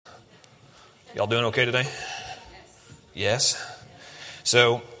Y'all doing okay today? Yes.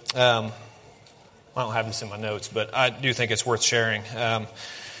 So, I don't have this in my notes, but I do think it's worth sharing.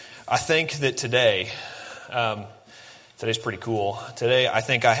 I think that today's pretty cool. Today, I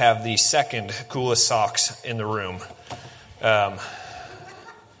think I have the second coolest socks in the room.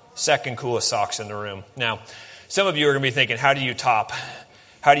 Second coolest socks in the room. Now, some of you are going to be thinking, how do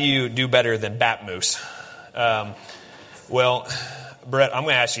you do better than Bat Moose? Well, Brett, I'm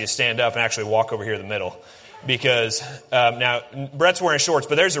going to ask you to stand up and actually walk over here in the middle. Because now, Brett's wearing shorts,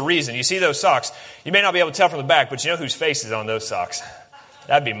 but there's a reason. You see those socks? You may not be able to tell from the back, but you know whose face is on those socks?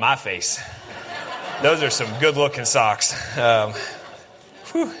 That'd be my face. Those are some good-looking socks. And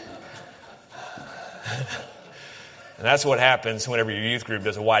that's what happens whenever your youth group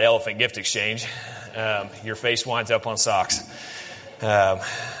does a white elephant gift exchange. Your face winds up on socks. Y'all,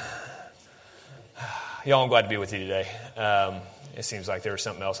 I'm glad to be with you today. It seems like there was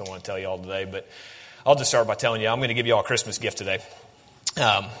something else I want to tell you all today, but I'll just start by telling you I'm going to give you all a Christmas gift today.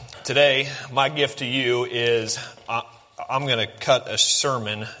 Today, my gift to you is I'm going to cut a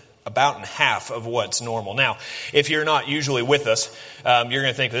sermon about in half of what's normal. Now, if you're not usually with us, you're going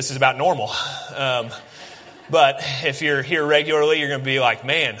to think this is about normal. But if you're here regularly, you're going to be like,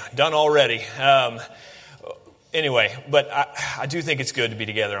 man, done already. Anyway, but I do think it's good to be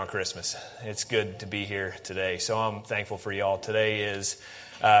together on Christmas. It's good to be here today. So I'm thankful for y'all. Today is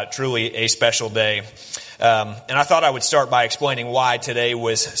truly a special day. And I thought I would start by explaining why today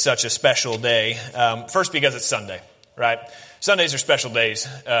was such a special day. First, because it's Sunday, right? Sundays are special days.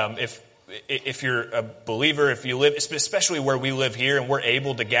 If you're a believer, if you live, especially where we live here and we're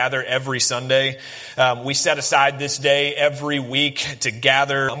able to gather every Sunday, we set aside this day every week to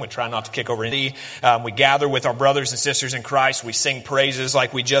gather. I'm going to try not to kick over any. We gather with our brothers and sisters in Christ. We sing praises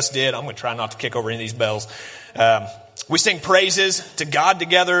like we just did. I'm going to try not to kick over any of these bells. We sing praises to God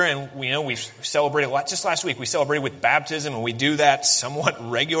together, and we celebrate a lot. Just last week, we celebrated with baptism, and we do that somewhat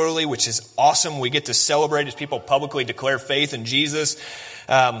regularly, which is awesome. We get to celebrate as people publicly declare faith in Jesus.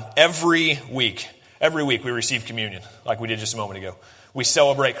 Every week we receive communion, like we did just a moment ago. We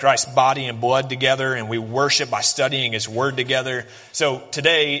celebrate Christ's body and blood together, and we worship by studying His Word together. So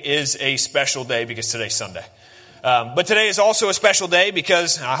today is a special day because today's Sunday. But today is also a special day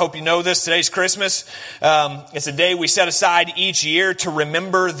because, I hope you know this, today's Christmas. It's a day we set aside each year to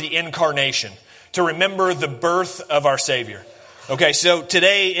remember the incarnation, to remember the birth of our Savior. Okay, so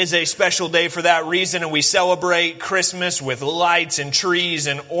today is a special day for that reason, and we celebrate Christmas with lights and trees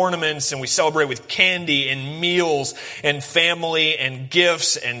and ornaments, and we celebrate with candy and meals and family and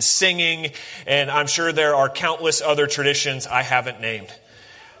gifts and singing, and I'm sure there are countless other traditions I haven't named.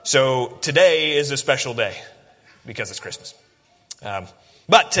 So today is a special day because it's Christmas.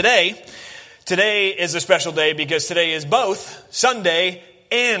 But today is a special day because today is both Sunday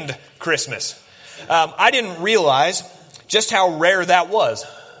and Christmas. I didn't realize just how rare that was.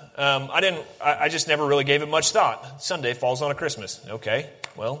 I just never really gave it much thought. Sunday falls on a Christmas. Okay,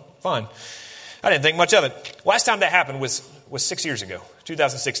 well, fine. I didn't think much of it. Last time that happened was 6 years ago,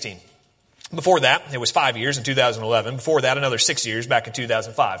 2016. Before that, it was 5 years in 2011. Before that, another 6 years back in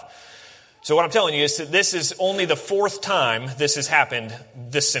 2005. So what I'm telling you is that this is only the fourth time this has happened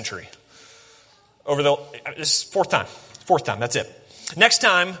this century. This is fourth time, that's it. Next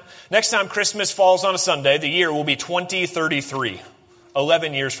time Christmas falls on a Sunday, the year will be 2033,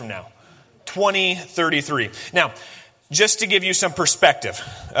 11 years from now. 2033. Now, just to give you some perspective,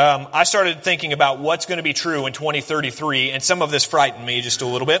 I started thinking about what's going to be true in 2033, and some of this frightened me just a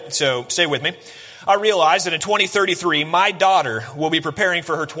little bit, so stay with me. I realized that in 2033, my daughter will be preparing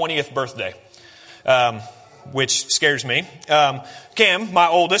for her 20th birthday, which scares me. Cam, my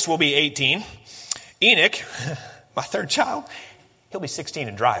oldest, will be 18. Enoch, my third child, he'll be 16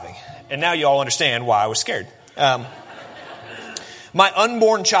 and driving. And now you all understand why I was scared. My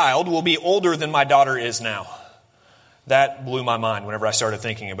unborn child will be older than my daughter is now. That blew my mind whenever I started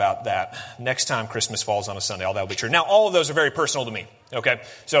thinking about that. Next time Christmas falls on a Sunday, all that will be true. Now, all of those are very personal to me. Okay,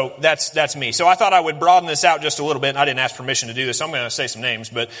 so that's me. So I thought I would broaden this out just a little bit. I didn't ask permission to do this, so I'm going to say some names.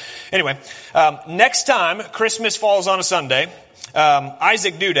 But anyway, next time Christmas falls on a Sunday,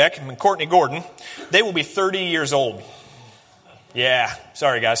 Isaac Dudek and Courtney Gordon, they will be 30 years old. Yeah,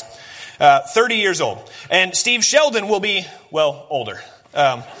 sorry guys. 30 years old. And Steve Sheldon will be, well, older.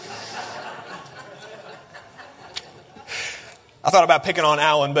 I thought about picking on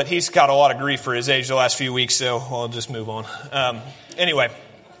Alan, but he's got a lot of grief for his age the last few weeks, so I'll just move on. Anyway,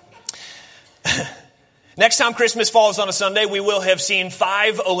 next time Christmas falls on a Sunday, we will have seen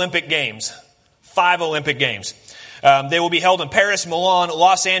 5 Olympic Games. 5 Olympic Games. They will be held in Paris, Milan,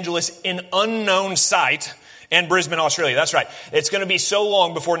 Los Angeles, an unknown site, And Brisbane, Australia. That's right. It's going to be so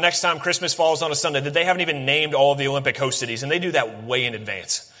long before next time Christmas falls on a Sunday that they haven't even named all of the Olympic host cities, and they do that way in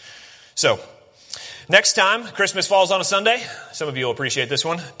advance. So, next time Christmas falls on a Sunday, some of you will appreciate this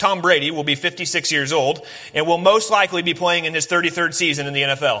one, Tom Brady will be 56 years old and will most likely be playing in his 33rd season in the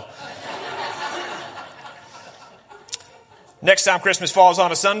NFL. Next time Christmas falls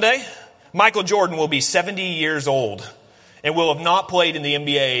on a Sunday, Michael Jordan will be 70 years old and will have not played in the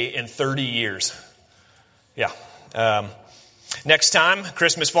NBA in 30 years. Yeah. Next time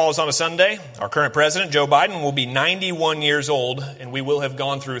Christmas falls on a Sunday, our current president, Joe Biden, will be 91 years old, and we will have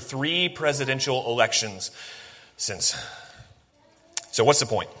gone through 3 presidential elections since. So what's the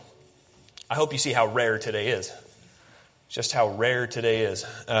point? I hope you see how rare today is. Just how rare today is.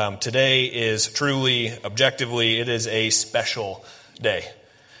 Today is truly, objectively, it is a special day.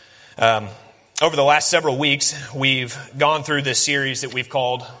 Over the last several weeks, we've gone through this series that we've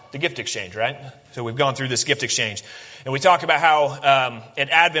called the Gift Exchange, right? So we've gone through this gift exchange. And we talk about how at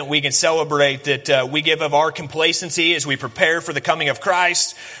Advent we can celebrate that we give of our complacency as we prepare for the coming of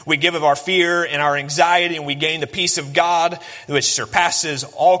Christ. We give of our fear and our anxiety, and we gain the peace of God, which surpasses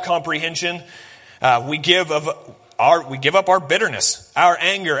all comprehension. We give up our bitterness, our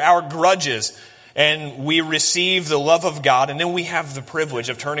anger, our grudges, and we receive the love of God. And then we have the privilege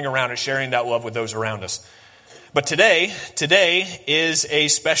of turning around and sharing that love with those around us. But today is a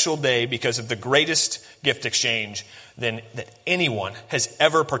special day because of the greatest gift exchange that anyone has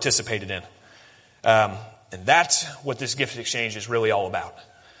ever participated in. And that's what this gift exchange is really all about.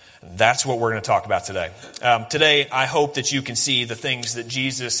 That's what we're going to talk about today. Today, I hope that you can see the things that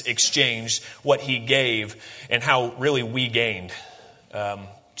Jesus exchanged, what he gave, and how really we gained.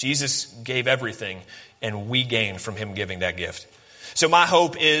 Jesus gave everything, and we gained from him giving that gift. So my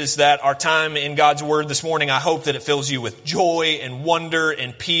hope is that our time in God's Word this morning, I hope that it fills you with joy and wonder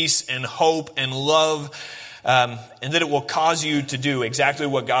and peace and hope and love, and that it will cause you to do exactly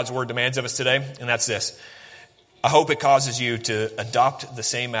what God's Word demands of us today, and that's this. I hope it causes you to adopt the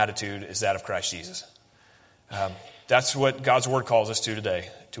same attitude as that of Christ Jesus. That's what God's Word calls us to today,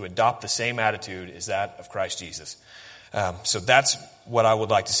 to adopt the same attitude as that of Christ Jesus. So that's what I would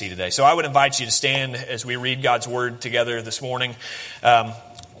like to see today. So I would invite you to stand as we read God's Word together this morning.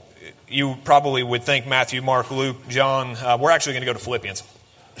 You probably would think Matthew, Mark, Luke, John. We're actually going to go to Philippians.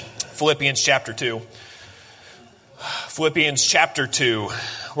 Philippians chapter 2. Philippians chapter 2.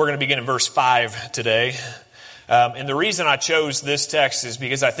 We're going to begin in verse 5 today. And the reason I chose this text is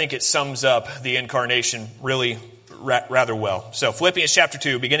because I think it sums up the incarnation really rather well. So Philippians chapter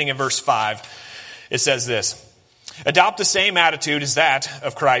 2, beginning in verse 5, it says this. Adopt the same attitude as that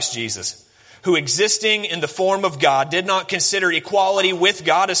of Christ Jesus, who existing in the form of God did not consider equality with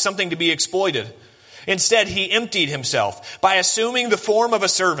God as something to be exploited. Instead, he emptied himself by assuming the form of a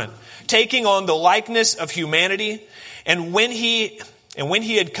servant, taking on the likeness of humanity, and when he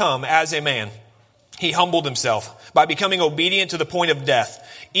had come as a man, he humbled himself by becoming obedient to the point of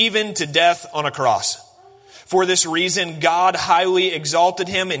death, even to death on a cross. For this reason, God highly exalted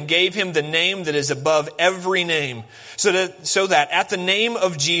him and gave him the name that is above every name, so that at the name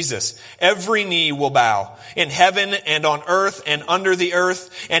of Jesus, every knee will bow in heaven and on earth and under the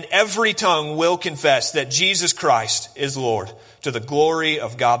earth, and every tongue will confess that Jesus Christ is Lord, to the glory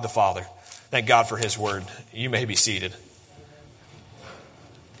of God the Father. Thank God for his word. You may be seated.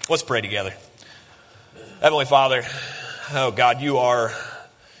 Let's pray together. Heavenly Father, oh God, you are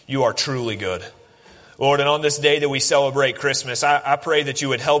truly good. Lord, and on this day that we celebrate Christmas, I pray that you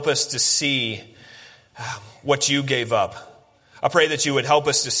would help us to see what you gave up. I pray that you would help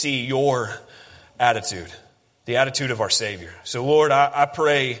us to see your attitude, the attitude of our Savior. So Lord, I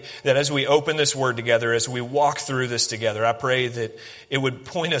pray that as we open this word together, as we walk through this together, I pray that it would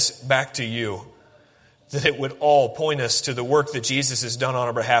point us back to you, that it would all point us to the work that Jesus has done on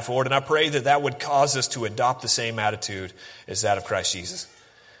our behalf, Lord. And I pray that that would cause us to adopt the same attitude as that of Christ Jesus.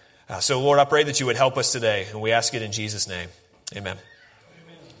 So, Lord, I pray that you would help us today, and we ask it in Jesus' name. Amen.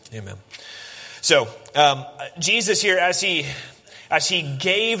 Amen. So, Jesus here, as he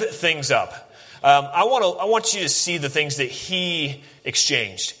gave things up, I want you to see the things that he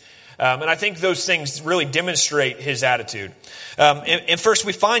exchanged. And I think those things really demonstrate his attitude. And first,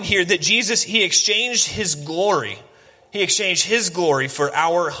 we find here that Jesus, he exchanged his glory. He exchanged his glory for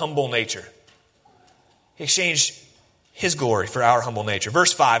our humble nature. He exchanged his glory for our humble nature.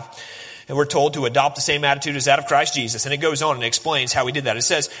 Verse 5, and we're told to adopt the same attitude as that of Christ Jesus. And it goes on and explains how he did that. It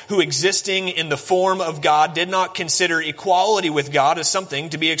says, who existing in the form of God did not consider equality with God as something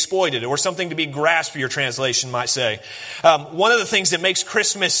to be exploited or something to be grasped, your translation might say. One of the things that makes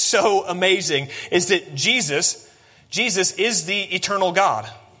Christmas so amazing is that Jesus is the eternal God.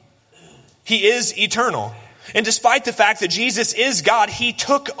 He is eternal. And despite the fact that Jesus is God, he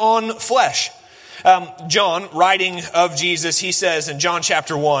took on flesh. John, writing of Jesus, he says in John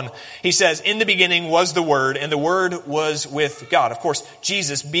chapter 1, he says, in the beginning was the Word, and the Word was with God. Of course,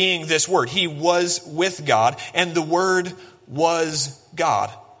 Jesus being this Word, he was with God, and the Word was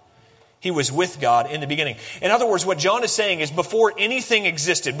God. He was with God in the beginning. In other words, what John is saying is before anything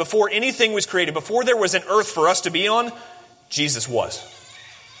existed, before anything was created, before there was an earth for us to be on, Jesus was.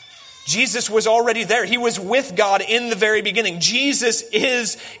 Jesus was already there. He was with God in the very beginning. Jesus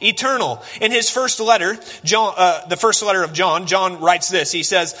is eternal. In his first letter, the first letter of John, John writes this. He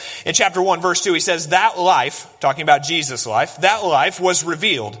says in chapter 1, verse 2, he says, that life, talking about Jesus' life, that life was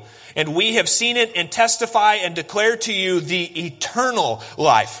revealed, and we have seen it and testify and declare to you the eternal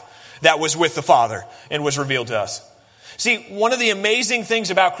life that was with the Father and was revealed to us. See, one of the amazing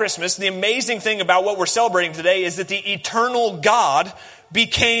things about Christmas, the amazing thing about what we're celebrating today is that the eternal God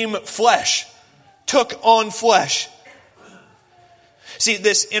became flesh, took on flesh. See,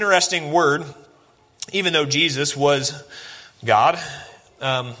 this interesting word, even though Jesus was God,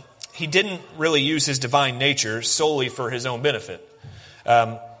 he didn't really use his divine nature solely for his own benefit.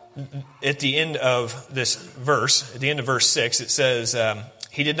 At the end of this verse, at the end of verse 6, it says,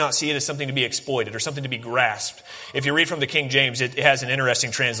 he did not see it as something to be exploited or something to be grasped. If you read from the King James, it has an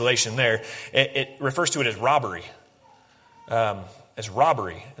interesting translation there. It refers to it as robbery. As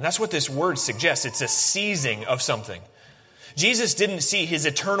robbery. And that's what this word suggests. It's a seizing of something. Jesus didn't see his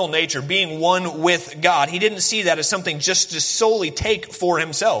eternal nature being one with God. He didn't see that as something just to solely take for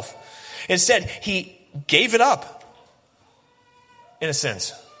himself. Instead, he gave it up, in a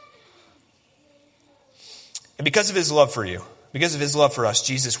sense. And because of his love for you, because of his love for us,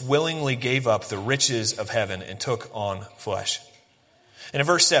 Jesus willingly gave up the riches of heaven and took on flesh. And in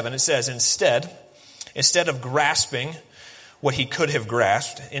verse 7, it says, instead of grasping what he could have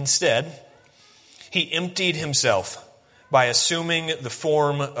grasped, instead, he emptied himself by assuming the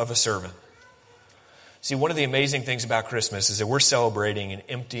form of a servant. See, one of the amazing things about Christmas is that we're celebrating an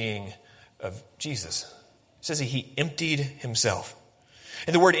emptying of Jesus. It says that he emptied himself.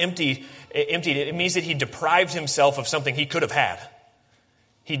 And the word emptied, it means that he deprived himself of something he could have had.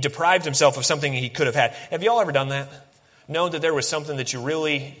 He deprived himself of something he could have had. Have you all ever done that? Know that there was something that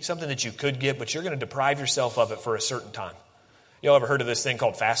you could get, but you're going to deprive yourself of it for a certain time. You all ever heard of this thing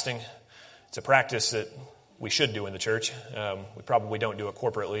called fasting? It's a practice that we should do in the church. We probably don't do it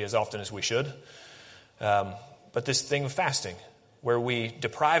corporately as often as we should. But this thing of fasting, where we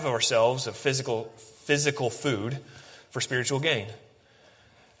deprive ourselves of physical food for spiritual gain.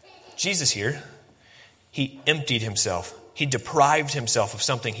 Jesus here, he emptied himself. He deprived himself of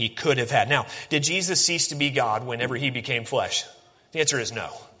something he could have had. Now, did Jesus cease to be God whenever he became flesh? The answer is no.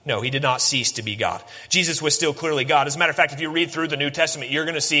 No, he did not cease to be God. Jesus was still clearly God. As a matter of fact, if you read through the New Testament, you're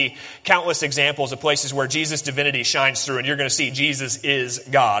going to see countless examples of places where Jesus' divinity shines through, and you're going to see Jesus is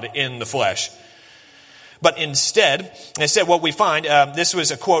God in the flesh. But instead what we find, this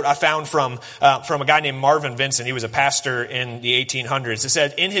was a quote I found from a guy named Marvin Vincent. He was a pastor in the 1800s. It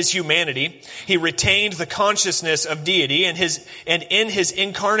said, in his humanity, he retained the consciousness of deity and in his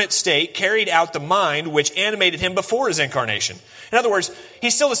incarnate state carried out the mind which animated him before his incarnation. In other words,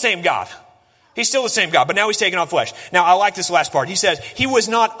 he's still the same God. He's still the same God, but now he's taken on flesh. Now, I like this last part. He says, he was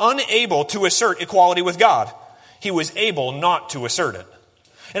not unable to assert equality with God. He was able not to assert it.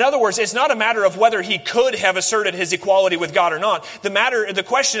 In other words, it's not a matter of whether he could have asserted his equality with God or not. The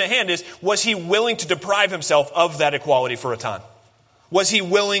question at hand is, was he willing to deprive himself of that equality for a time? Was he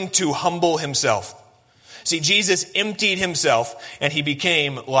willing to humble himself? See, Jesus emptied himself and he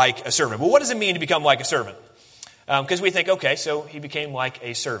became like a servant. But what does it mean to become like a servant? Because we think, okay, so he became like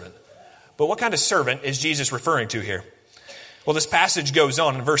a servant. But what kind of servant is Jesus referring to here? Well, this passage goes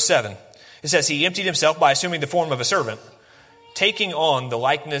on in verse 7. It says, he emptied himself by assuming the form of a servant, taking on the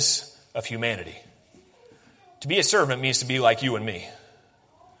likeness of humanity. To be a servant means to be like you and me.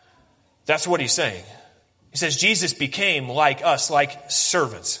 That's what he's saying. He says Jesus became like us, like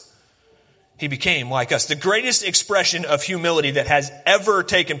servants. He became like us. The greatest expression of humility that has ever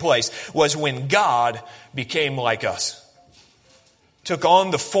taken place was when God became like us. Took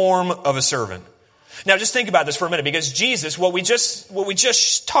on the form of a servant. Now just think about this for a minute, because Jesus, what we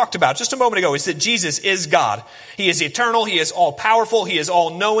just talked about just a moment ago, is that Jesus is God. He is eternal. He is all powerful. He is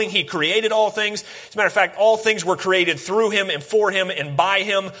all knowing. He created all things. As a matter of fact, all things were created through him and for him and by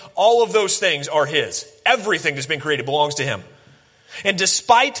him. All of those things are his. Everything that's been created belongs to him. And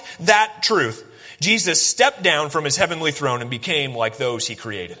despite that truth, Jesus stepped down from his heavenly throne and became like those he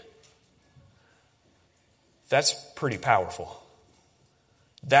created. That's pretty powerful.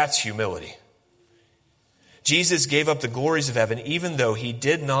 That's humility. Jesus gave up the glories of heaven even though he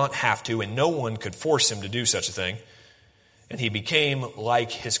did not have to, and no one could force him to do such a thing. And he became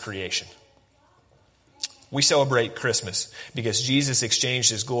like his creation. We celebrate Christmas because Jesus exchanged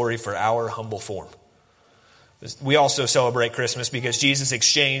his glory for our humble form. We also celebrate Christmas because Jesus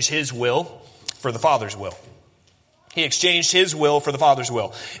exchanged his will for the Father's will. He exchanged his will for the Father's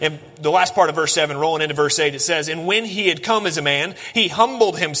will. In the last part of verse 7, rolling into verse 8, it says, "And when he had come as a man, he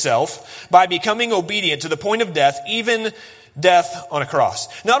humbled himself by becoming obedient to the point of death, even death on a cross."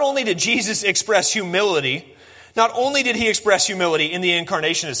 Not only did Jesus express humility, not only did he express humility in the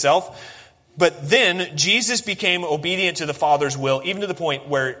incarnation itself, but then Jesus became obedient to the Father's will, even to the point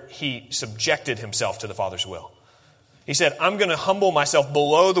where he subjected himself to the Father's will. He said, "I'm going to humble myself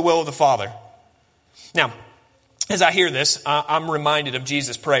below the will of the Father." Now, as I hear this, I'm reminded of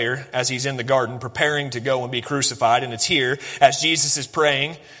Jesus' prayer as he's in the garden preparing to go and be crucified. And it's here as Jesus is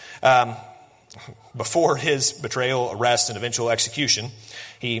praying before his betrayal, arrest, and eventual execution.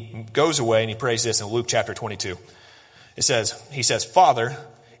 He goes away and he prays this in Luke chapter 22. He says, "Father,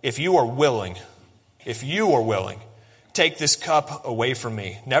 if you are willing, take this cup away from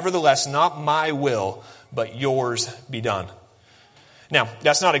me. Nevertheless, not my will, but yours be done." Now,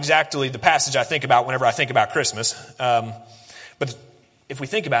 that's not exactly the passage I think about whenever I think about Christmas. But if we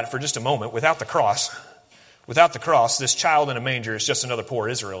think about it for just a moment, without the cross, this child in a manger is just another poor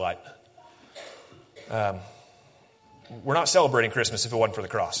Israelite. We're not celebrating Christmas if it wasn't for the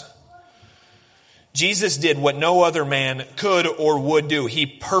cross. Jesus did what no other man could or would do. He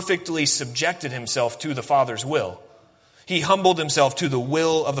perfectly subjected himself to the Father's will. He humbled himself to the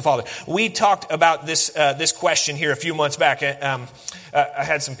will of the Father. We talked about this question here a few months back. I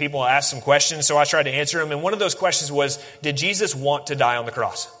had some people ask some questions, so I tried to answer them. And one of those questions was, did Jesus want to die on the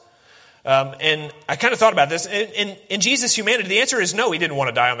cross? And I kind of thought about this. In Jesus' humanity, the answer is no, he didn't want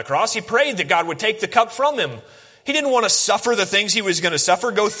to die on the cross. He prayed that God would take the cup from him. He didn't want to suffer the things he was going to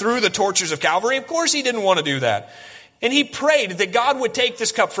suffer, go through the tortures of Calvary. Of course he didn't want to do that. And he prayed that God would take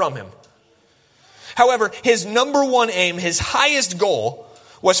this cup from him. However, his number one aim, his highest goal,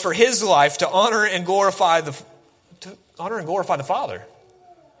 was for his life to honor and glorify the Father.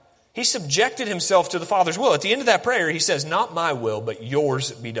 He subjected himself to the Father's will. At the end of that prayer, he says, "Not my will, but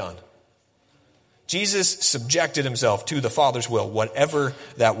yours be done." Jesus subjected himself to the Father's will, whatever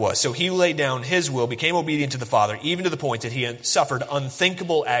that was. So he laid down his will, became obedient to the Father, even to the point that he had suffered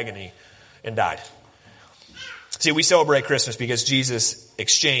unthinkable agony and died. See, we celebrate Christmas because Jesus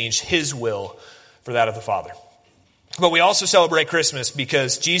exchanged his will for that of the Father. But we also celebrate Christmas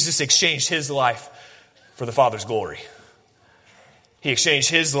because Jesus exchanged his life for the Father's glory. He exchanged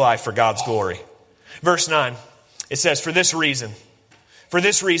his life for God's glory. Verse 9, it says, For this reason,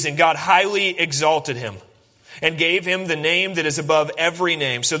 God highly exalted him and gave him the name that is above every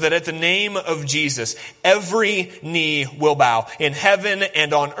name, so that at the name of Jesus, every knee will bow in heaven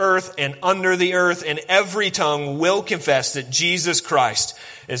and on earth and under the earth, and every tongue will confess that Jesus Christ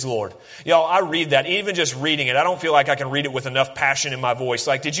is Lord. Y'all, I read that, even just reading it, I don't feel like I can read it with enough passion in my voice.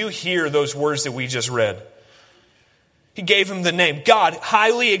 Like, did you hear those words that we just read? He gave him the name. God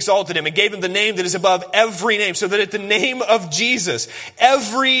highly exalted him and gave him the name that is above every name, so that at the name of Jesus,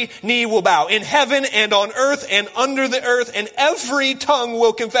 every knee will bow in heaven and on earth and under the earth, and every tongue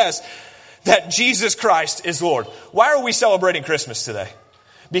will confess that Jesus Christ is Lord. Why are we celebrating Christmas today?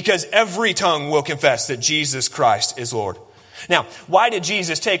 Because every tongue will confess that Jesus Christ is Lord. Now, why did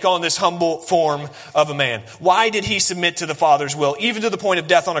Jesus take on this humble form of a man? Why did he submit to the Father's will, even to the point of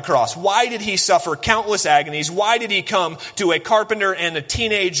death on a cross? Why did he suffer countless agonies? Why did he come to a carpenter and a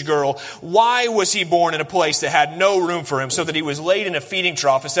teenage girl? Why was he born in a place that had no room for him, so that he was laid in a feeding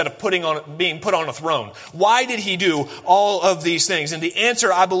trough instead of being put on a throne? Why did he do all of these things? And the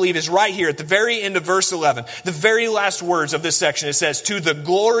answer, I believe, is right here at the very end of verse 11. The very last words of this section, it says, "To the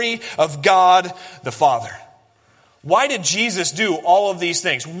glory of God the Father." Why did Jesus do all of these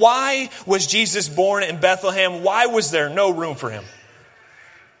things? Why was Jesus born in Bethlehem? Why was there no room for him?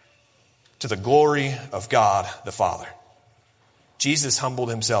 To the glory of God the Father. Jesus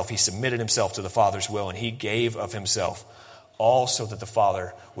humbled himself. He submitted himself to the Father's will, and he gave of himself all so that the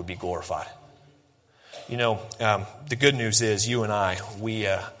Father would be glorified. You know, the good news is you and I, we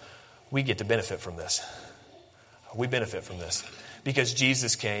get to benefit from this. We benefit from this. Because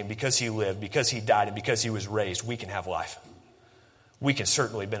Jesus came, because he lived, because he died, and because he was raised, we can have life. We can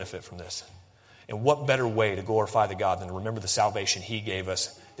certainly benefit from this. And what better way to glorify the God than to remember the salvation he gave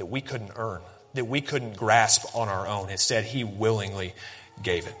us that we couldn't earn, that we couldn't grasp on our own. Instead, he willingly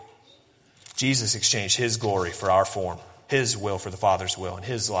gave it. Jesus exchanged his glory for our form, his will for the Father's will, and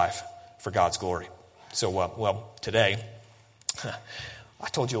his life for God's glory. So, today, I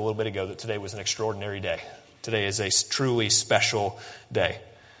told you a little bit ago that today was an extraordinary day. Today is a truly special day.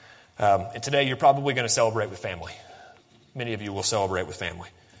 And today you're probably going to celebrate with family. Many of you will celebrate with family.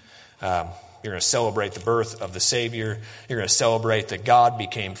 You're going to celebrate the birth of the Savior. You're going to celebrate that God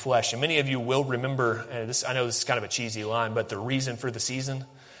became flesh. And many of you will remember, and I know this is kind of a cheesy line, but the reason for the season.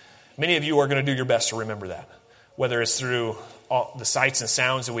 Many of you are going to do your best to remember that. Whether it's through all the sights and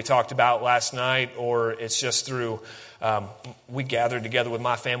sounds that we talked about last night, or it's just through, we gathered together with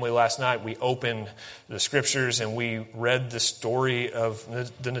my family last night. We opened the scriptures and we read the story of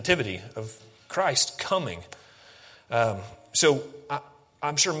the nativity of Christ coming. So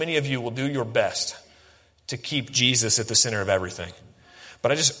I'm sure many of you will do your best to keep Jesus at the center of everything.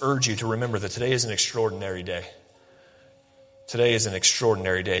 But I just urge you to remember that today is an extraordinary day. Today is an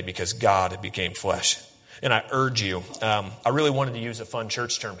extraordinary day because God became flesh. And I urge you, I really wanted to use a fun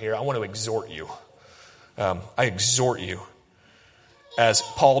church term here. I want to exhort you. I exhort you, as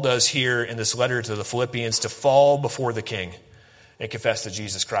Paul does here in this letter to the Philippians, to fall before the King and confess that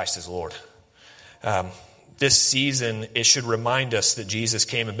Jesus Christ is Lord. This season, it should remind us that Jesus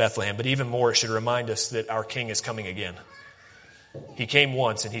came in Bethlehem, but even more, it should remind us that our King is coming again. He came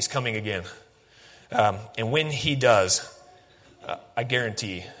once and he's coming again. And when he does, I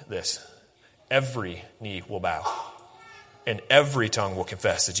guarantee this, every knee will bow and every tongue will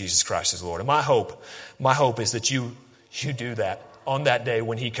confess that Jesus Christ is Lord. And my hope is that you do that on that day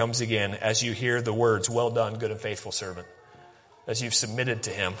when he comes again, as you hear the words, "Well done, good and faithful servant," as you've submitted to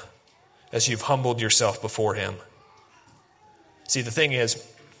him, as you've humbled yourself before him. See, the thing is,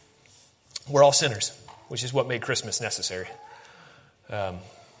 we're all sinners, which is what made Christmas necessary.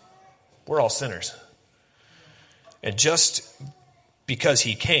 We're all sinners. And just because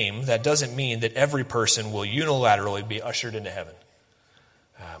he came, that doesn't mean that every person will unilaterally be ushered into heaven.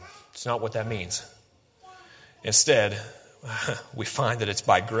 It's not what that means. Instead, we find that it's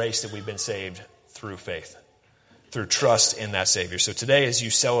by grace that we've been saved through faith, through trust in that Savior. So today, as you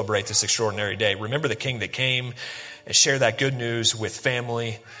celebrate this extraordinary day, remember the King that came and share that good news with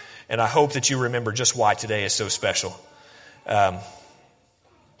family. And I hope that you remember just why today is so special.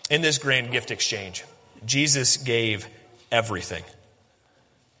 In this grand gift exchange, Jesus gave everything.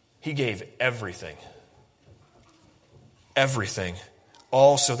 He gave everything. Everything.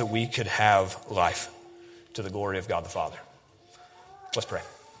 All so that we could have life to the glory of God the Father. Let's pray.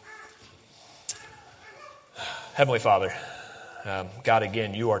 Heavenly Father, God,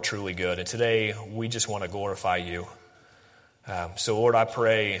 again, you are truly good. And today we just want to glorify you. So Lord, I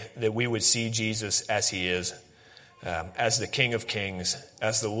pray that we would see Jesus as he is, as the King of Kings,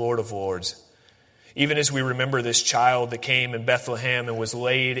 as the Lord of Lords. Even as we remember this child that came in Bethlehem and was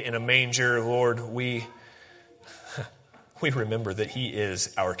laid in a manger, Lord, we remember that he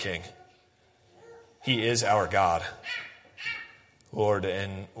is our King. He is our God. Lord,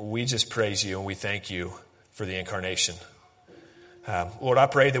 and we just praise you and we thank you for the incarnation. Lord, I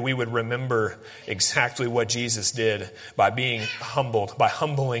pray that we would remember exactly what Jesus did by being humbled, by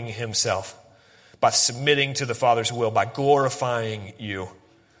humbling himself, by submitting to the Father's will, by glorifying you.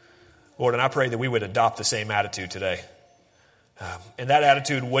 Lord, and I pray that we would adopt the same attitude today. And that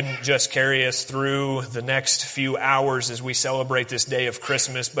attitude wouldn't just carry us through the next few hours as we celebrate this day of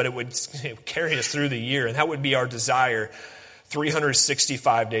Christmas, but it would carry us through the year. And that would be our desire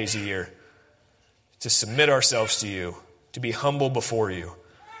 365 days a year, to submit ourselves to you, to be humble before you,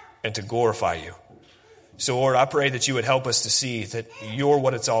 and to glorify you. So, Lord, I pray that you would help us to see that you're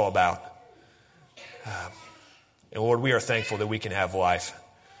what it's all about. And, Lord, we are thankful that we can have life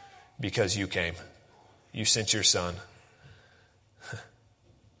because you came. You sent your Son.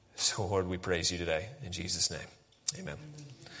 So, Lord, we praise you today. In Jesus' name, amen.